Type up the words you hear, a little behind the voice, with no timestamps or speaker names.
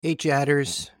Hey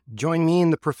chatters, join me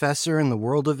and the professor in the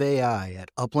world of AI at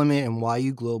UpLimit and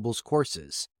YU Global's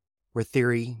courses, where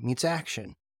theory meets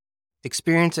action.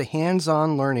 Experience a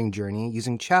hands-on learning journey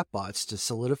using chatbots to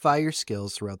solidify your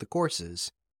skills throughout the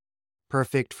courses.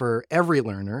 Perfect for every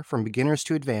learner, from beginners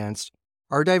to advanced,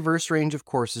 our diverse range of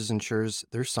courses ensures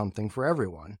there's something for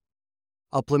everyone.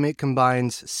 UpLimit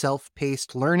combines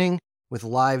self-paced learning with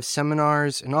live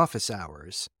seminars and office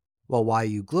hours, while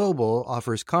YU Global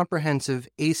offers comprehensive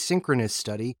asynchronous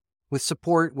study with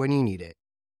support when you need it.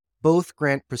 Both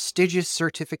grant prestigious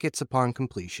certificates upon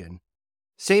completion.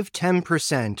 Save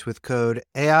 10% with code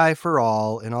AI for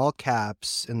all in all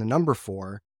caps and the number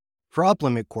 4 for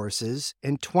UpLimit courses,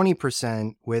 and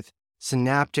 20% with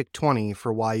Synaptic 20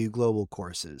 for YU Global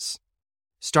courses.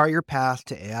 Start your path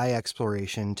to AI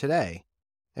exploration today.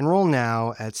 Enroll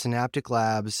now at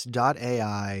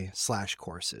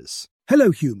synapticlabs.ai/courses.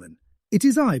 Hello, human. It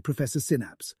is I, Professor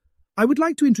Synapse. I would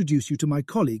like to introduce you to my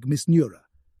colleague, Miss Neura.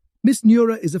 Miss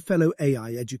Neura is a fellow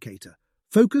AI educator,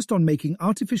 focused on making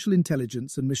artificial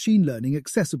intelligence and machine learning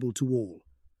accessible to all.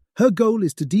 Her goal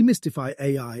is to demystify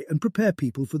AI and prepare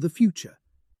people for the future.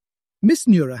 Miss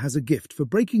Neura has a gift for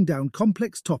breaking down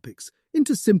complex topics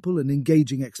into simple and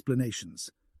engaging explanations.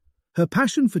 Her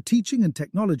passion for teaching and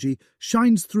technology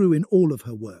shines through in all of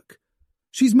her work.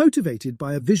 She's motivated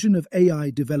by a vision of AI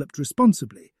developed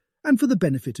responsibly and for the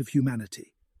benefit of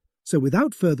humanity. So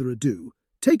without further ado,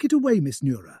 take it away, Miss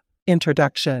Neura.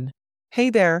 Introduction. Hey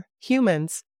there,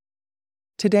 humans.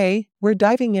 Today, we're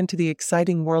diving into the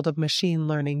exciting world of machine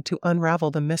learning to unravel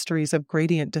the mysteries of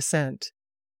gradient descent.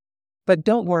 But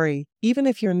don't worry, even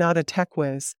if you're not a tech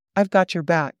whiz, I've got your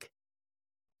back.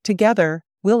 Together,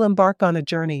 we'll embark on a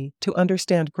journey to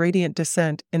understand gradient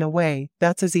descent in a way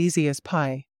that's as easy as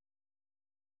pie.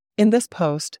 In this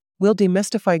post, we'll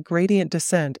demystify gradient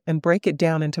descent and break it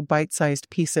down into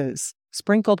bite-sized pieces,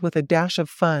 sprinkled with a dash of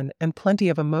fun and plenty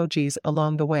of emojis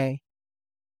along the way.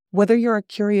 Whether you're a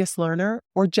curious learner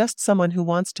or just someone who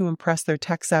wants to impress their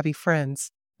tech-savvy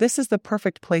friends, this is the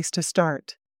perfect place to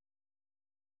start.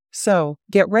 So,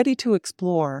 get ready to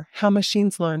explore how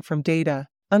machines learn from data,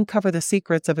 uncover the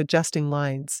secrets of adjusting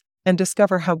lines, and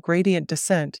discover how gradient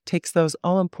descent takes those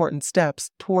all-important steps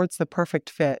towards the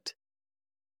perfect fit.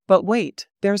 But wait,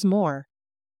 there's more.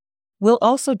 We'll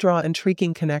also draw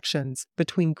intriguing connections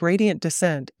between gradient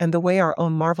descent and the way our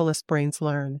own marvelous brains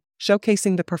learn,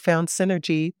 showcasing the profound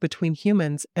synergy between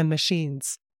humans and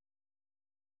machines.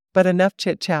 But enough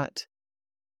chit-chat.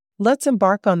 Let's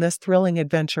embark on this thrilling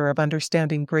adventure of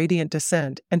understanding gradient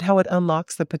descent and how it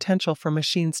unlocks the potential for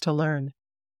machines to learn.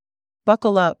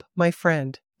 Buckle up, my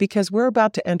friend, because we're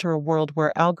about to enter a world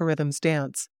where algorithms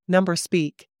dance, numbers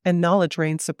speak, and knowledge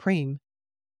reigns supreme.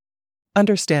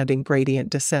 Understanding gradient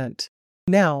descent.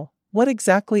 Now, what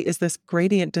exactly is this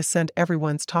gradient descent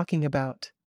everyone's talking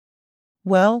about?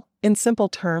 Well, in simple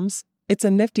terms, it's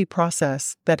a nifty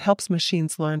process that helps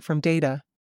machines learn from data.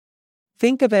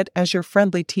 Think of it as your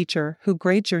friendly teacher who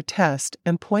grades your test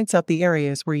and points out the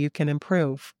areas where you can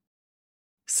improve.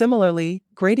 Similarly,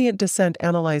 gradient descent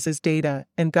analyzes data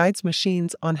and guides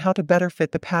machines on how to better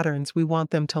fit the patterns we want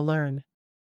them to learn.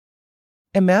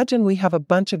 Imagine we have a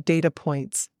bunch of data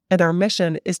points, and our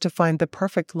mission is to find the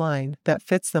perfect line that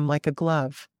fits them like a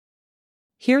glove.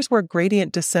 Here's where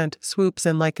gradient descent swoops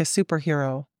in like a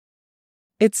superhero.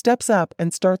 It steps up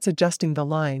and starts adjusting the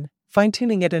line,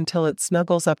 fine-tuning it until it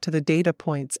snuggles up to the data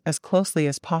points as closely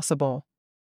as possible.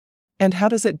 And how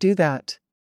does it do that?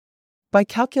 By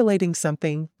calculating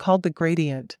something called the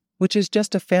gradient, which is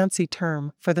just a fancy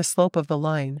term for the slope of the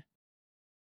line.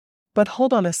 But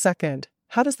hold on a second,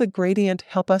 how does the gradient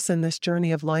help us in this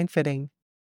journey of line fitting?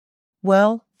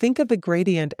 Well, think of the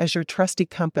gradient as your trusty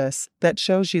compass that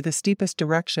shows you the steepest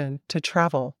direction to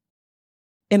travel.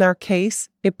 In our case,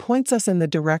 it points us in the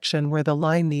direction where the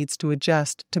line needs to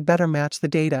adjust to better match the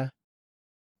data.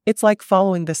 It's like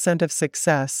following the scent of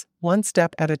success, one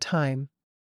step at a time.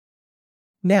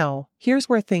 Now, here's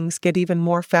where things get even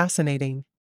more fascinating.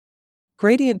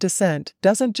 Gradient descent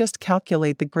doesn't just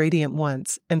calculate the gradient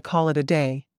once and call it a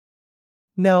day.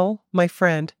 No, my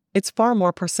friend, it's far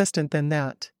more persistent than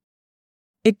that.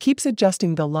 It keeps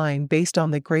adjusting the line based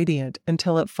on the gradient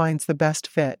until it finds the best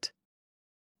fit.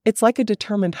 It's like a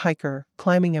determined hiker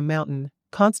climbing a mountain,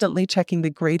 constantly checking the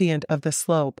gradient of the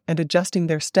slope and adjusting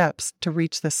their steps to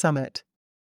reach the summit.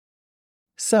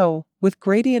 So, with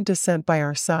gradient descent by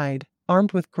our side,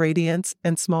 armed with gradients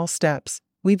and small steps,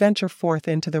 we venture forth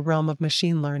into the realm of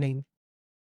machine learning.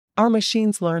 Our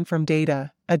machines learn from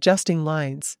data, adjusting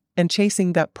lines, and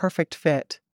chasing that perfect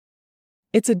fit.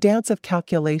 It's a dance of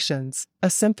calculations, a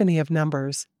symphony of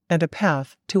numbers, and a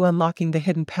path to unlocking the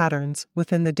hidden patterns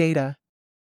within the data.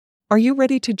 Are you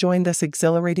ready to join this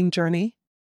exhilarating journey?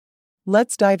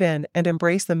 Let's dive in and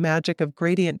embrace the magic of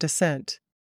gradient descent.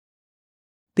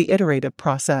 The iterative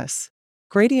process.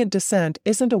 Gradient descent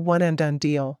isn't a one-and-done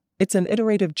deal, it's an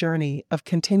iterative journey of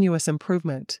continuous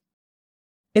improvement.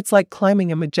 It's like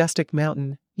climbing a majestic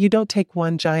mountain. You don't take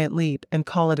one giant leap and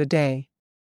call it a day.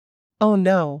 Oh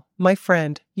no, my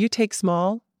friend, you take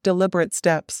small, deliberate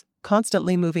steps,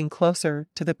 constantly moving closer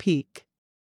to the peak.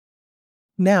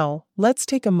 Now, let's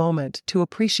take a moment to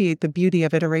appreciate the beauty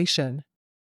of iteration.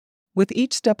 With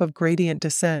each step of gradient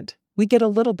descent, we get a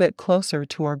little bit closer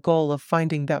to our goal of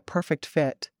finding that perfect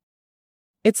fit.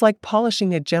 It's like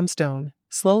polishing a gemstone,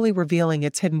 slowly revealing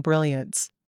its hidden brilliance.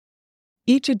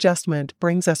 Each adjustment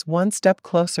brings us one step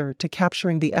closer to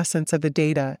capturing the essence of the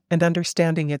data and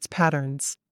understanding its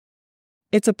patterns.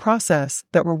 It's a process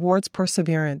that rewards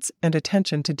perseverance and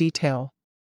attention to detail.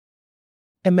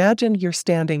 Imagine you're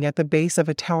standing at the base of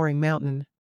a towering mountain.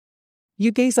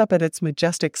 You gaze up at its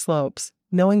majestic slopes,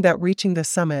 knowing that reaching the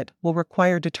summit will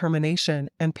require determination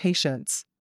and patience.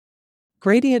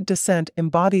 Gradient descent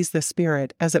embodies the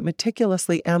spirit as it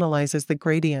meticulously analyzes the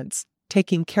gradients,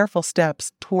 taking careful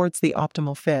steps towards the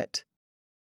optimal fit.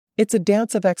 It's a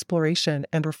dance of exploration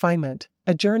and refinement,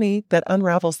 a journey that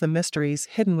unravels the mysteries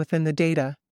hidden within the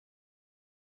data.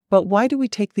 But why do we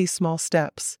take these small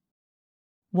steps?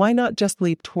 Why not just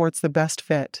leap towards the best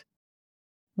fit?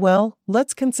 Well,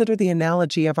 let's consider the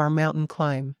analogy of our mountain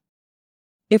climb.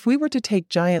 If we were to take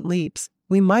giant leaps,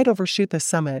 we might overshoot the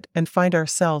summit and find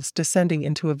ourselves descending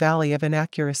into a valley of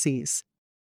inaccuracies.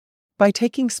 By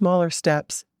taking smaller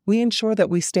steps, we ensure that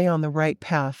we stay on the right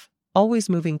path, always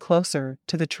moving closer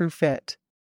to the true fit.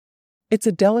 It's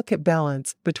a delicate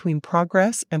balance between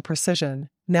progress and precision,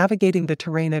 navigating the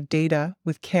terrain of data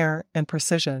with care and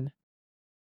precision.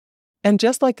 And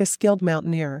just like a skilled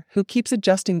mountaineer who keeps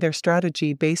adjusting their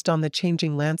strategy based on the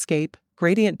changing landscape,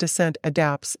 gradient descent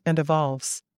adapts and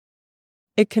evolves.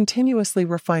 It continuously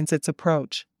refines its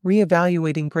approach,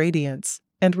 re-evaluating gradients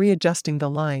and readjusting the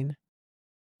line.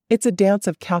 It's a dance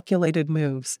of calculated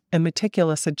moves and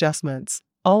meticulous adjustments,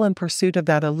 all in pursuit of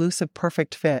that elusive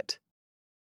perfect fit.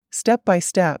 Step by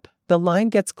step, the line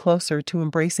gets closer to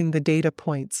embracing the data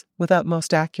points with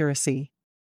utmost accuracy.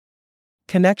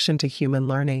 Connection to human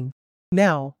learning.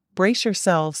 Now, brace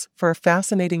yourselves for a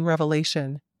fascinating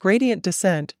revelation. Gradient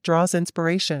descent draws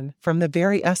inspiration from the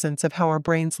very essence of how our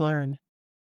brains learn.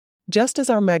 Just as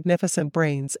our magnificent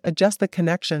brains adjust the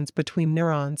connections between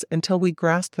neurons until we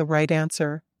grasp the right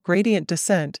answer, gradient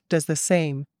descent does the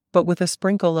same, but with a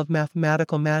sprinkle of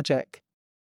mathematical magic.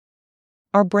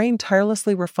 Our brain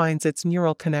tirelessly refines its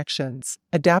neural connections,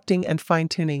 adapting and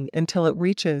fine-tuning until it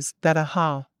reaches that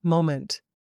aha moment.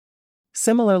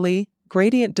 Similarly,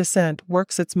 gradient descent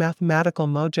works its mathematical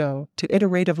mojo to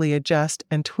iteratively adjust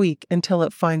and tweak until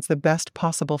it finds the best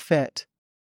possible fit.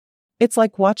 It's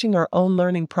like watching our own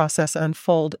learning process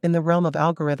unfold in the realm of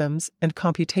algorithms and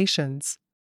computations.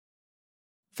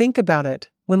 Think about it,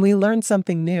 when we learn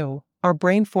something new, our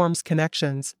brain forms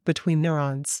connections between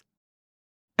neurons.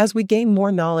 As we gain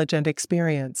more knowledge and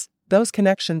experience, those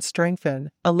connections strengthen,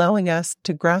 allowing us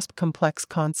to grasp complex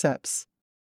concepts.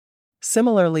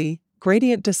 Similarly,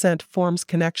 gradient descent forms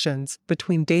connections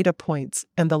between data points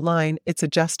and the line it's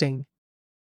adjusting.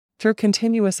 Through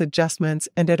continuous adjustments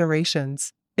and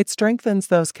iterations, it strengthens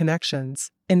those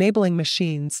connections, enabling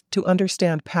machines to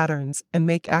understand patterns and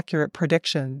make accurate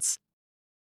predictions.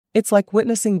 It's like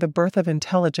witnessing the birth of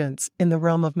intelligence in the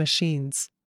realm of machines.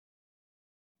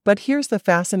 But here's the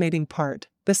fascinating part: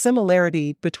 the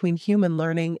similarity between human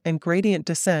learning and gradient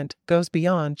descent goes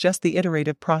beyond just the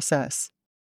iterative process.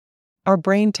 Our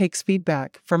brain takes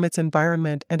feedback from its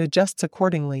environment and adjusts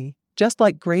accordingly, just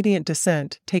like gradient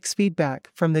descent takes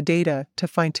feedback from the data to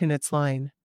fine-tune its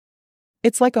line.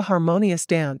 It's like a harmonious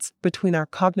dance between our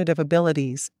cognitive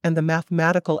abilities and the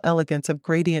mathematical elegance of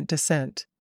gradient descent.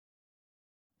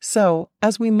 So,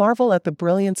 as we marvel at the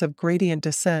brilliance of gradient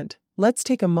descent, let's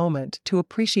take a moment to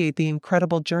appreciate the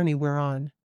incredible journey we're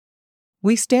on.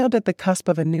 We stand at the cusp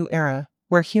of a new era,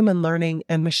 where human learning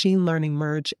and machine learning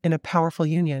merge in a powerful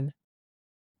union.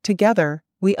 Together,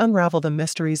 we unravel the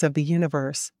mysteries of the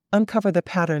universe, uncover the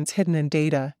patterns hidden in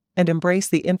data, and embrace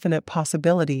the infinite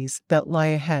possibilities that lie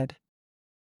ahead.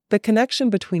 The connection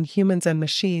between humans and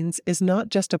machines is not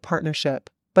just a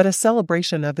partnership, but a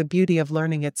celebration of the beauty of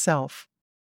learning itself.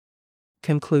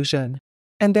 Conclusion.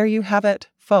 And there you have it,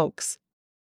 folks.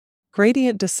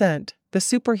 Gradient descent, the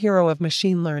superhero of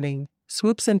machine learning,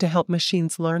 swoops in to help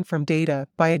machines learn from data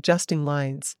by adjusting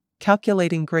lines,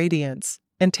 calculating gradients,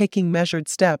 and taking measured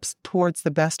steps towards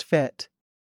the best fit.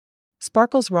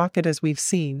 Sparkle's rocket, as we've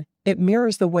seen, it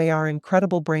mirrors the way our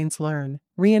incredible brains learn,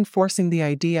 reinforcing the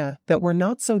idea that we're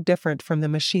not so different from the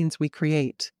machines we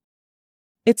create.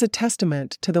 It's a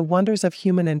testament to the wonders of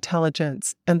human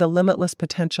intelligence and the limitless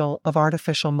potential of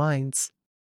artificial minds.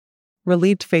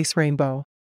 Relieved face rainbow.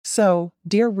 So,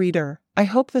 dear reader, I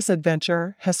hope this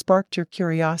adventure has sparked your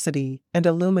curiosity and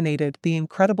illuminated the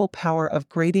incredible power of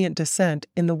gradient descent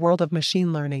in the world of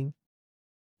machine learning.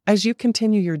 As you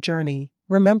continue your journey,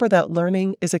 remember that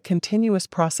learning is a continuous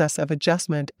process of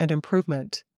adjustment and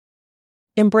improvement.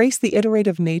 Embrace the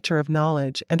iterative nature of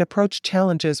knowledge and approach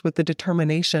challenges with the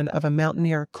determination of a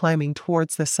mountaineer climbing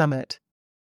towards the summit.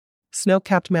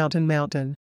 Snow-capped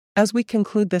mountain. As we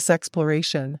conclude this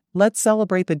exploration, let's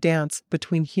celebrate the dance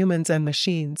between humans and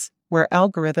machines, where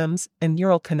algorithms and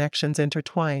neural connections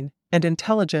intertwine, and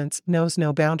intelligence knows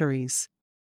no boundaries.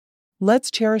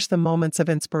 Let's cherish the moments of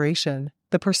inspiration,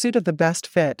 the pursuit of the best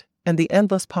fit, and the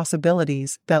endless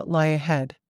possibilities that lie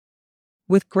ahead.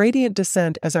 With gradient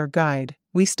descent as our guide,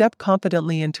 we step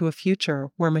confidently into a future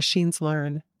where machines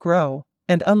learn, grow,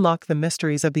 and unlock the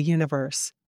mysteries of the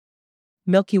universe.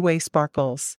 Milky Way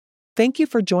sparkles. Thank you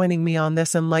for joining me on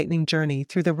this enlightening journey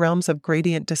through the realms of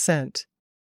gradient descent.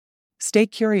 Stay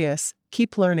curious,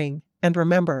 keep learning, and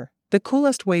remember, the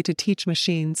coolest way to teach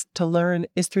machines to learn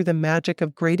is through the magic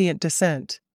of gradient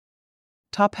descent.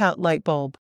 Top Hat light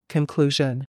bulb.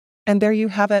 Conclusion. And there you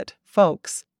have it,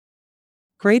 folks.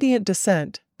 Gradient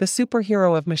descent, the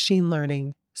superhero of machine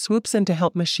learning, swoops in to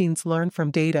help machines learn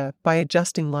from data by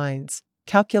adjusting lines,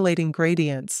 calculating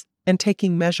gradients, and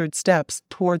taking measured steps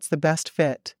towards the best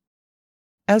fit.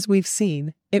 As we've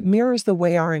seen, it mirrors the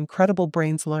way our incredible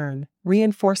brains learn,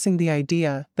 reinforcing the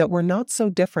idea that we're not so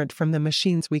different from the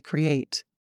machines we create.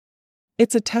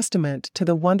 It's a testament to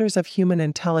the wonders of human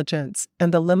intelligence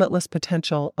and the limitless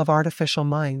potential of artificial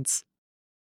minds.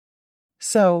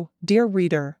 So, dear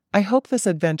reader, I hope this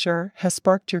adventure has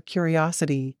sparked your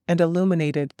curiosity and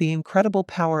illuminated the incredible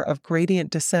power of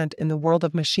gradient descent in the world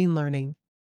of machine learning.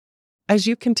 As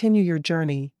you continue your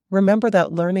journey, remember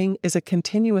that learning is a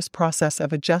continuous process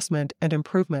of adjustment and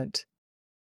improvement.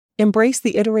 Embrace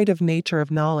the iterative nature of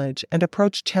knowledge and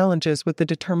approach challenges with the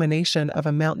determination of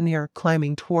a mountaineer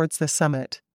climbing towards the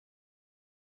summit.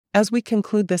 As we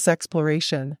conclude this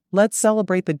exploration, let's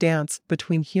celebrate the dance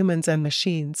between humans and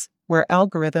machines, where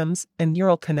algorithms and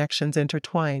neural connections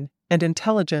intertwine, and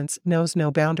intelligence knows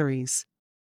no boundaries.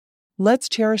 Let's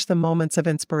cherish the moments of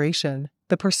inspiration,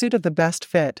 the pursuit of the best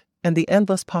fit, and the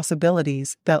endless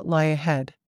possibilities that lie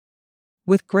ahead.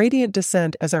 With gradient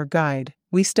descent as our guide,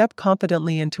 we step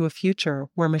confidently into a future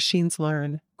where machines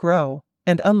learn, grow,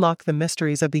 and unlock the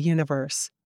mysteries of the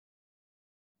universe.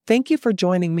 Thank you for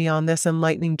joining me on this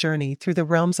enlightening journey through the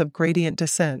realms of gradient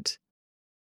descent.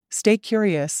 Stay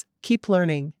curious, keep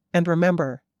learning, and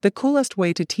remember, the coolest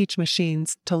way to teach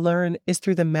machines to learn is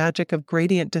through the magic of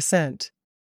gradient descent.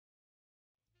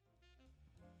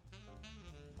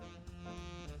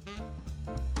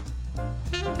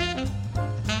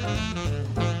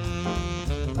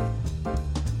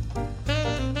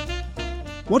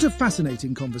 What a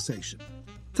fascinating conversation.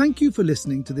 Thank you for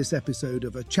listening to this episode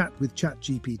of A Chat with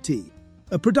ChatGPT,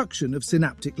 a production of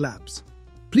Synaptic Labs.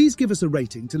 Please give us a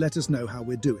rating to let us know how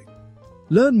we're doing.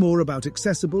 Learn more about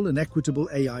accessible and equitable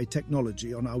AI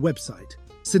technology on our website,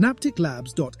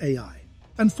 synapticlabs.ai,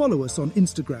 and follow us on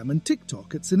Instagram and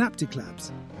TikTok at Synaptic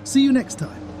Labs. See you next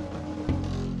time.